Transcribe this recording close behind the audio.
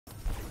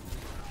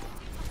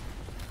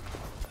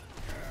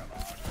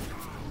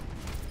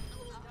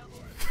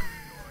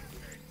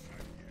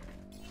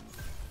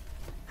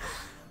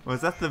Was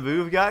that the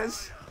move,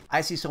 guys?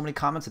 I see so many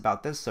comments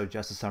about this, so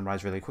just to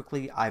summarize really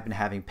quickly, I've been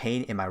having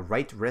pain in my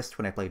right wrist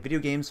when I play video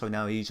games, so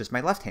now I use just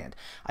my left hand.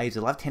 I use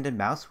a left-handed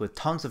mouse with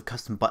tons of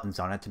custom buttons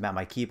on it to map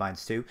my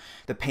keybinds to.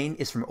 The pain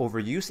is from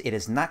overuse. It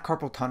is not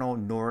carpal tunnel,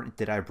 nor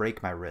did I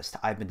break my wrist.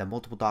 I've been to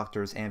multiple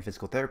doctors and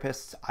physical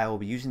therapists. I will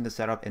be using the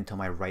setup until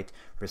my right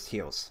wrist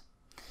heals.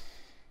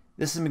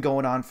 This has been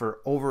going on for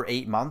over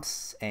 8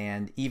 months,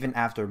 and even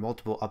after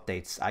multiple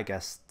updates, I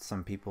guess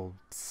some people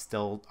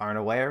still aren't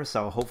aware,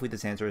 so hopefully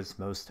this answers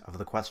most of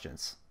the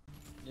questions.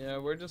 Yeah,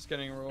 we're just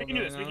getting rolled. We can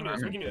do this, we can do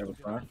this, we can do this.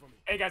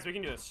 Hey guys, we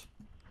can do this.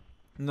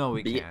 No,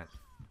 we can't.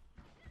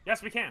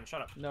 Yes, we can.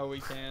 Shut up. No, we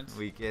can't.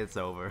 It's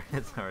over.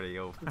 It's already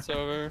over. It's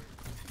over.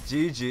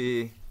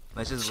 GG.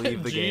 Let's just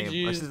leave the game.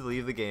 GG. Let's just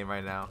leave the game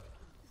right now.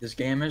 This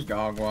game is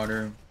dog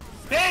water.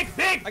 Big!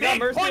 I got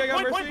mercy, Point, I got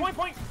point, mercy. point, point,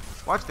 point.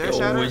 Watch their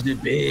shadow. Is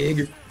it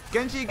big?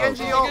 Genji,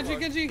 Genji.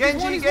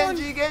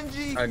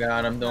 I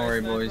got him. Don't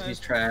worry, Nice, boys. nice. He's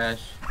trash.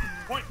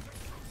 Point.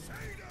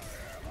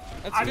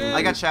 That's good.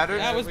 I got shattered.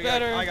 That was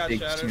better. I got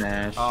Big shattered.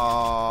 smash.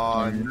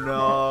 Oh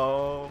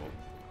no.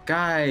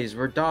 Guys,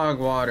 we're dog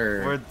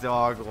water. We're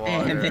dog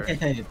Damn water.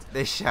 it.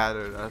 They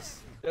shattered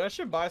us. Dude, I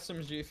should buy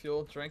some G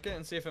Fuel, drink it,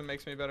 and see if it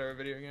makes me better at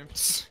video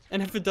games.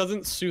 And if it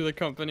doesn't, sue the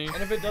company.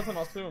 And if it doesn't,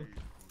 I'll sue them.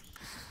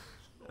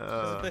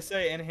 If they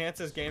say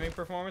enhances gaming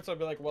performance, I'll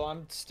be like, well,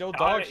 I'm still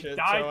dog shit,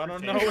 so I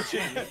don't know what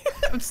you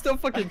I'm still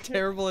fucking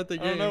terrible at the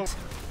game. I don't know.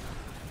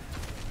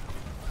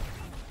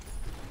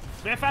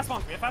 We have fast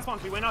spawns. We have fast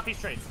spawns. We win out these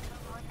trades.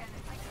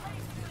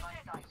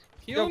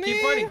 Yo,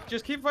 keep fighting.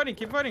 Just keep fighting.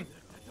 Keep fighting.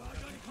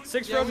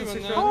 6 frozen,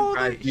 6 frozen.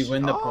 Guys, we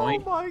win the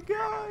point. Oh my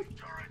god.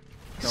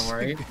 Don't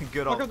worry.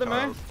 Good Fuck old up the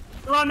man.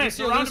 They're on me.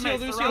 They're on me.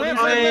 Lucio.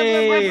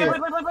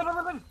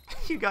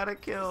 You got to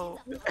kill.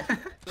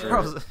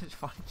 Charles,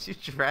 why don't you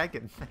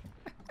dragon?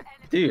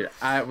 Dude,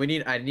 I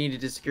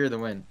needed to secure the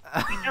win.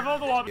 Be careful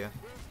of the wall. Yeah.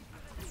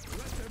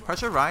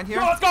 Pressure Ryan here.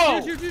 Go, let's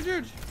go.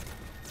 Huge.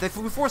 They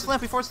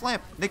force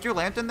lamp. Nick, your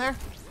lamp in there.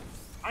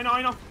 I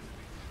know.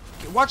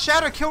 Watch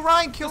shatter. Kill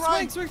Ryan. Kill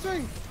Ryan.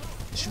 Swing.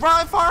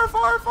 Ryan, far.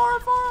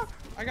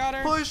 I got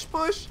her. Push.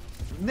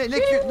 Nick,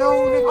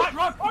 no. Run.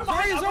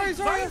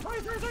 Sorry.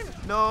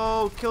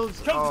 No, kill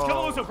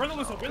Kill Lucio. Bring the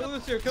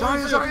Lucio.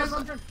 Sorry.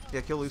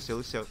 Yeah, kill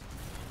Lucio.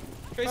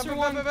 Tracer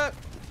one. Oh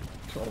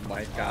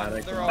my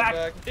god. They're all Back.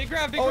 back. Big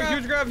grab.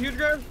 Huge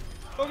grab.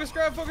 Focus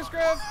grab. No Get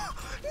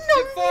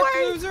fucked,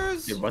 way.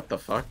 losers. Dude, what the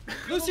fuck?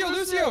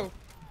 Lucio.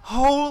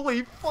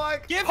 Holy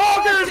fuck. Get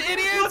Hoggers, fucked,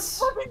 idiots. Let's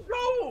fucking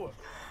go.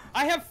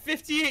 I have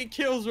 58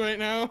 kills right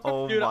now.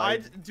 Oh dude, my.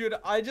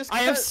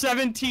 I have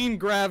 17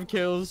 grab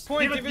kills.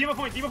 Give a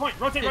point.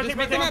 Rotate.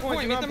 Make them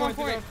on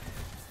point.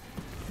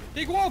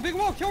 Big wall,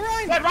 kill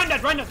Ryan. Run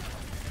dead.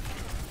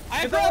 I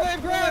have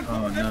grab.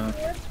 Oh no.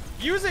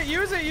 Use it.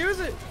 Kill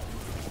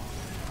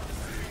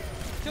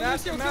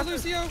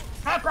Lucio.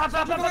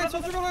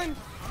 Soldier behind.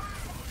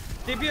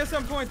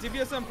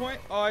 DPS on point.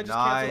 Oh, I just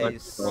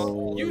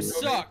canceled. Nice. You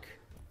suck.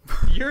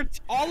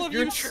 All of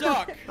you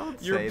suck. Don't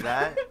say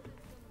that.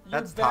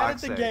 That's You're bad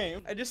toxic. at the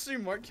game. I just see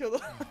Mark kill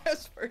the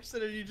last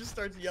person and he just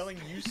starts yelling,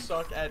 "You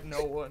suck" at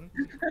no one.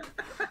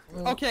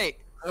 Okay,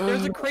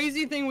 there's a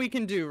crazy thing we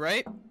can do,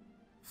 right?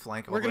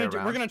 Flank We're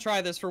gonna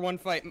try this for one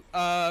fight.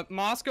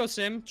 Moss go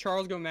Sim,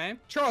 Charles go May.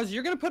 Charles,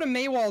 you're gonna put a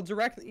May wall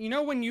directly. You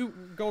know when you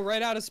go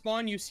right out of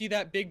spawn, you see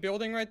that big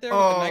building right there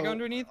with the Mega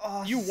underneath?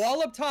 You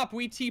wall up top,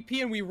 we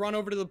TP, and we run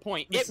over to the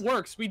point. It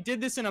works. We did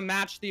this in a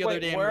match the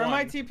other day. Wait, where am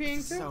I TPing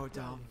to? So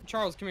dumb.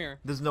 Charles, come here.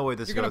 There's no way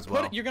this goes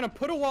well. You're gonna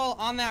put a wall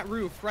on that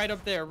roof right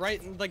up there,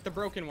 right, like the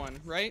broken one,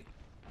 right?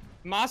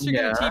 Moss,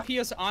 you're gonna TP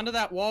us onto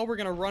that wall. We're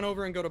gonna run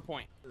over and go to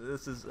point.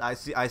 This is I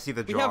see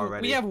the draw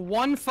already. We have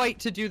one fight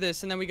to do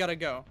this, and then we gotta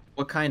go.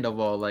 What kind of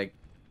wall? Like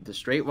the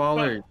straight wall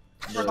or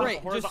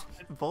straight? Just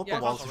both the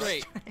walls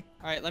straight. All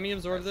right, let me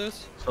absorb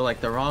this. So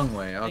like the wrong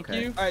way. Thank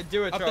Okay. you. All right,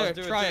 do it, Charles.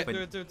 Do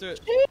it. Do it.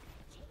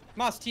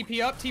 Moss,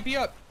 TP up. Take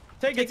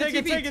it. Go.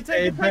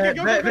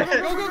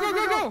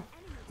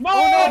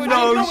 No,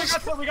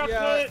 we got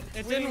split.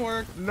 It didn't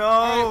work. No.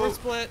 All right, we're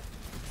split.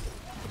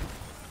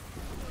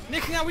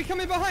 Nick, now we come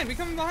in behind. We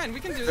can do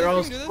this. They're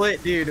all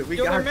split, dude. We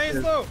got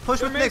this.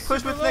 Push with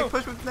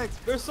Nick.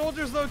 There's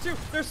soldiers low too.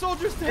 There's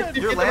soldiers dead.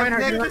 Your lamp,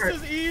 Nick. This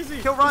is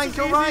easy. Kill Ryan.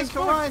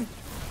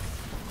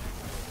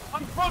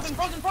 I'm frozen.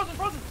 What the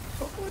fuck?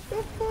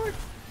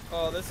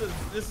 Oh, this is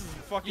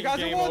fucking You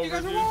guys are walled. You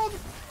guys are walled.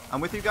 I'm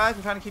with you guys.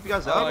 I'm trying to keep you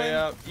guys up. Oh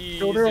yeah, easy.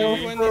 These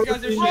guys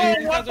are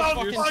shit. What the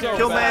fuck?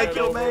 Kill Meg.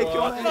 You're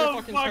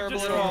fucking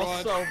terrible at all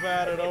Overwatch. so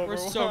bad at Overwatch. We're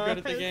so good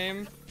at the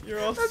game. You're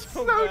all That's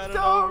so so bad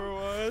dumb. at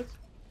Overwatch.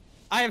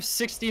 I have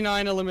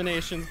 69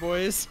 eliminations,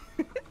 boys.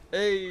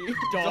 Hey,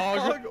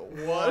 Dog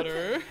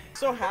water.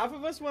 So half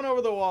of us went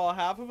over the wall,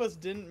 half of us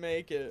didn't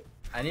make it.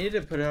 I needed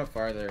to put it up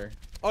farther.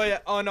 Oh yeah.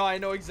 Oh no, I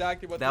know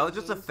exactly what. That was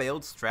this just a is.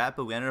 failed strat,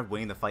 but we ended up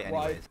winning the fight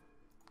anyways.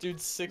 Dude,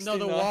 69.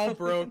 No, the wall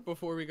broke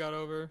before we got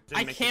over.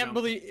 I can't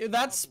believe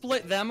that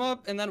split them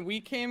up and then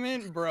we came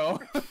in, bro.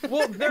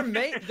 Well, their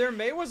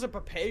mate was a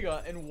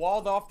Papega and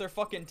walled off their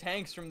fucking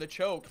tanks from the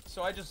choke,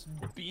 so I just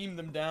beamed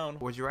them down.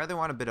 Would you rather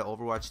want a bit of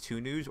Overwatch 2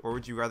 news, or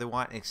would you rather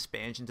want an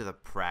expansion to the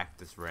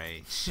practice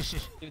range?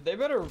 Dude, they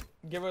better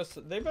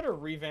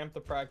revamp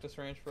the practice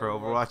range for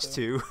Overwatch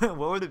 2.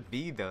 What would it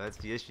be though? That's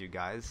the issue,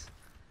 guys.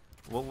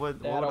 What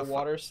would a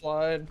water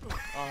slide?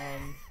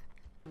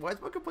 Why is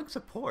Pokemon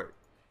support?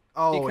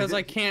 Oh, because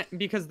I can't,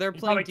 because they're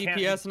playing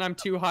DPS and I'm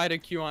too high to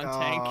queue on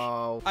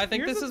tank. I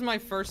think this is my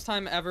first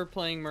time ever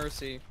playing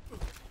Mercy.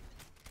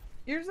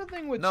 Here's the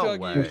thing with No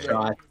Chug way.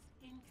 U.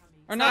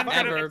 Or not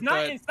ever,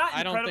 but it's not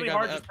I don't think incredibly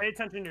hard. I've... Just pay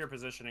attention to your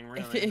positioning,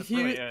 really. If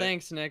you,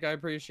 thanks, Nick. I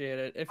appreciate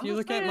it. If you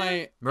look at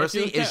my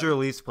Mercy is your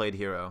least played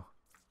hero.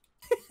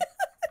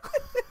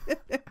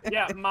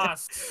 Yeah,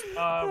 Moss.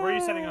 Where are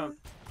you setting up?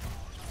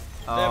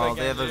 Oh,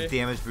 they have a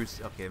damage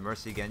boost. Okay,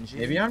 Mercy Genji.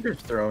 Maybe I'm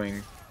just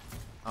throwing.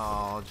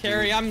 Oh,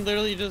 Carrie, I'm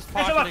literally just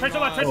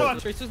pocketing on.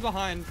 Tracer's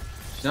behind.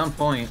 She's on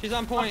point. She's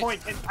on point.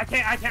 I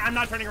can't. I'm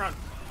not turning around.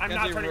 I'm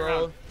not turning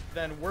around.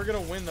 Then we're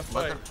gonna win the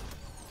fight.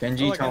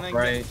 Genji top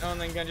right. Oh,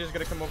 and then Genji's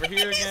gonna come over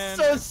here again.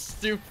 So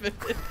stupid.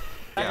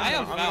 Yeah, I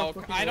have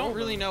Valk. I don't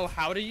really know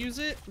how to use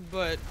it,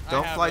 but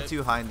don't I have fly it.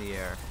 too high in the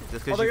air.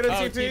 Just Oh, they're gonna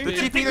TP. The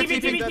TP, shoot the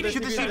TP. Good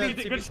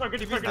destroy. The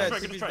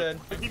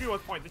TP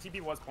was point. The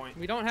TP was point.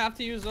 We don't have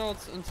to use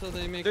ults until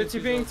they make They're us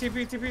TPing, use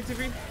ults.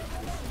 TP.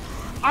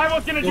 I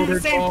was gonna do the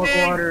same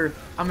thing. Water.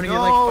 I'm gonna get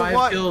like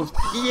 5 kills.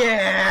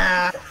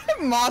 Yeah.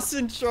 Moss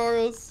and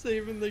Charles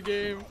saving the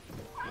game.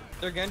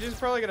 Their Genji's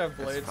probably gonna have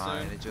blades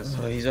fine. soon. It just...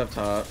 Oh, he's up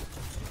top.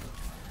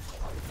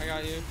 I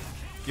got you.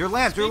 Your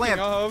lamp, your lamp.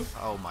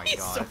 Oh my He's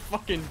god. so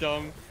fucking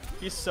dumb.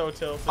 He's so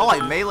tilted. Oh, I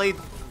meleeed.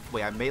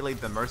 Wait, I meleeed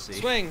the Mercy.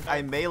 Swing.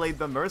 I meleeed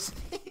the Mercy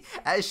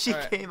as she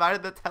came out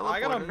of the teleporter. I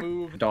gotta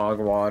move. Dog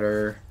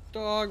water.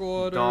 Dog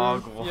water.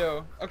 Dog water.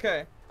 Yo,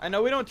 okay. I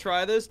know we don't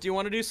try this. Do you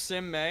want to do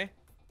Sim May?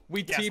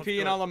 We Yes, let's TP do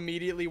and it. I'll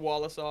immediately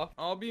wall us off.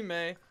 I'll be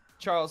May.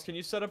 Charles, can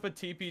you set up a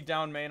TP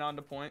down main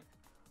onto point?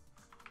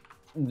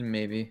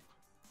 Maybe.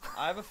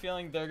 I have a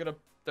feeling they're gonna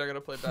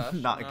play Bash.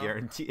 Not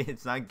guaranteed.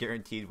 It's not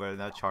guaranteed whether or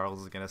not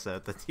Charles is gonna set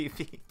up the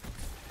TP.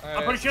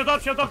 I'm putting shields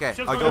up. Okay,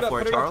 shields I'll up. go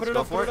for it, Charles. put it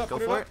Go up, for put it it. up, Go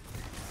put it for up. it.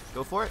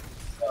 Go for it.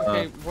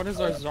 Okay, what is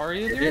our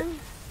Zarya doing?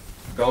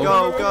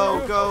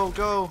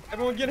 Go.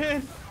 Everyone get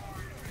in.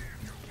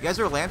 You guys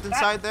are lamped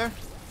inside there?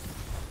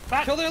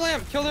 Kill their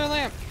lamp. Kill their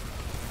lamp.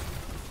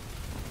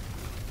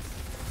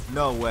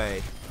 No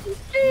way.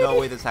 No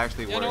way this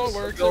actually works. Yeah, no, it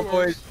works. Go, It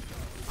works.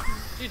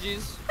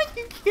 GG's. Are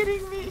you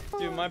kidding me?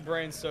 Dude, my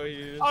brain's so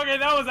huge. Okay,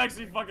 that was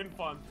actually fucking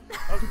fun.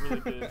 That was really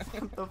good.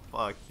 What the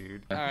fuck,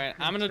 dude? Alright,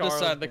 I'm gonna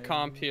decide the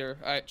comp here.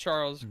 Alright,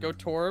 Charles, go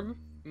Torb.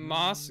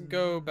 Moss,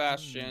 go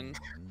Bastion.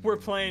 Are we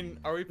playing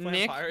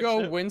Nick, pirate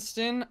go ship?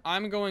 Winston.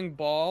 I'm going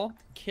Ball.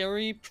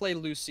 Carrie, play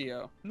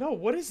Lucio. No,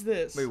 what is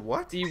this? Wait,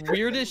 what? The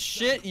weirdest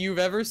shit you've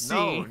ever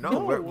seen. No,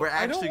 we're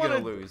I don't actually gonna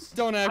wanna- lose.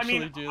 Don't actually I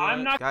mean, do that.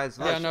 I'm not. Guys,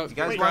 Yeah, no, you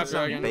guys wait, want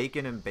Dragon. some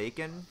bacon and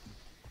bacon?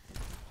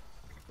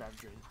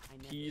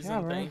 Peas Yeah,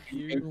 and right. thank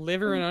you.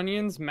 Liver and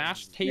onions,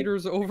 mashed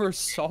taters over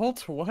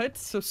salt? What?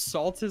 So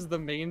salt is the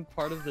main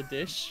part of the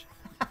dish?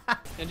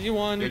 Genji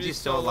won. Genji's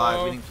still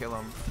alive. We didn't kill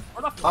him.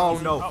 Where the fuck Oh is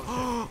he? no.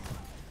 Oh,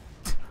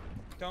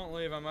 Don't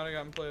leave. I might have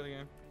gotten play of the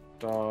game.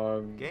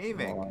 Dog.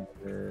 Gaming.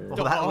 Water.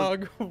 Well, that was.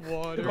 Dog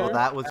water. Well,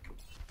 that was.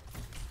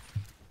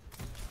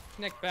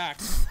 Nick back.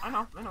 I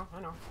know.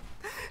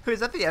 Wait, is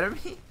that the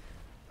enemy?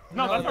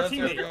 No, that's our that's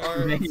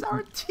teammate. It's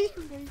our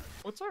teammate.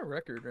 What's our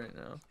record right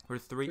now? We're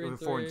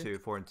 4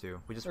 and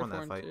 2. We just won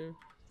that fight.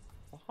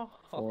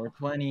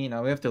 420.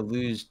 Now we have to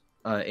lose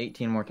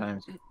 18 more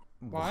times.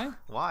 Why?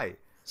 Why?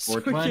 So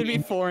it 420. should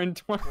be 4 and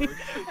 20.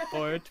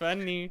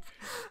 420.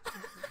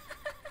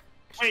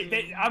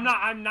 Wait, I'm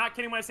not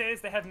kidding when I say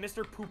this. They have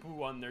Mr. Poo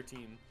Poo on their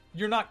team.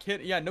 You're not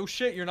kidding. Yeah, no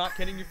shit. You're not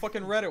kidding. You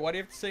fucking read it. Why do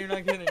you have to say you're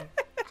not kidding?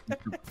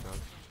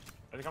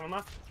 Are they coming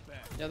left?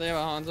 Yeah, they have a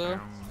Hanzo.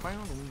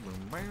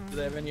 Do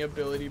they have any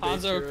ability?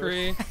 Hanzo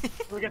Kree.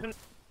 Can we get them?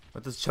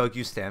 What does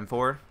Chogyu stand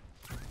for?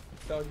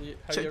 Have you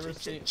ever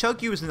seen?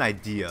 Chogyu is an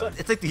idea.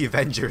 It's like the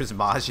Avengers,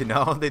 Maj, you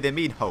know? They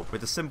mean hope.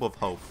 It's a symbol of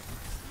hope.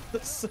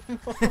 The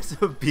symbol. It's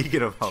a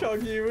beacon of hope.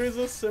 Chugyu is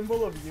a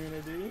symbol of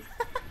unity.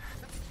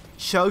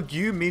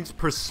 Chogyu means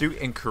pursuit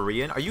in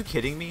Korean. Are you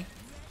kidding me?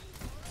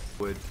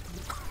 Would.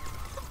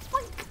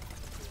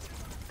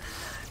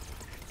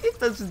 It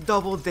does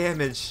double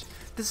damage.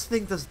 This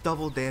thing does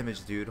double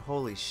damage, dude.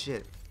 Holy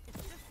shit.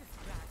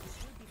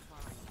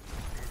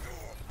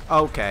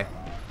 Okay.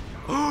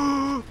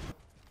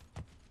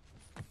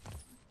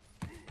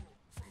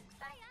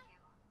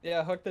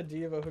 Yeah, hook the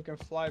diva who can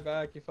fly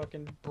back. You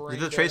fucking brain.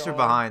 There's a tracer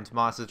behind.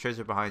 Moss, there's a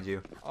tracer behind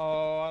you.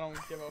 Oh, I don't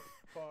give a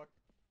fuck.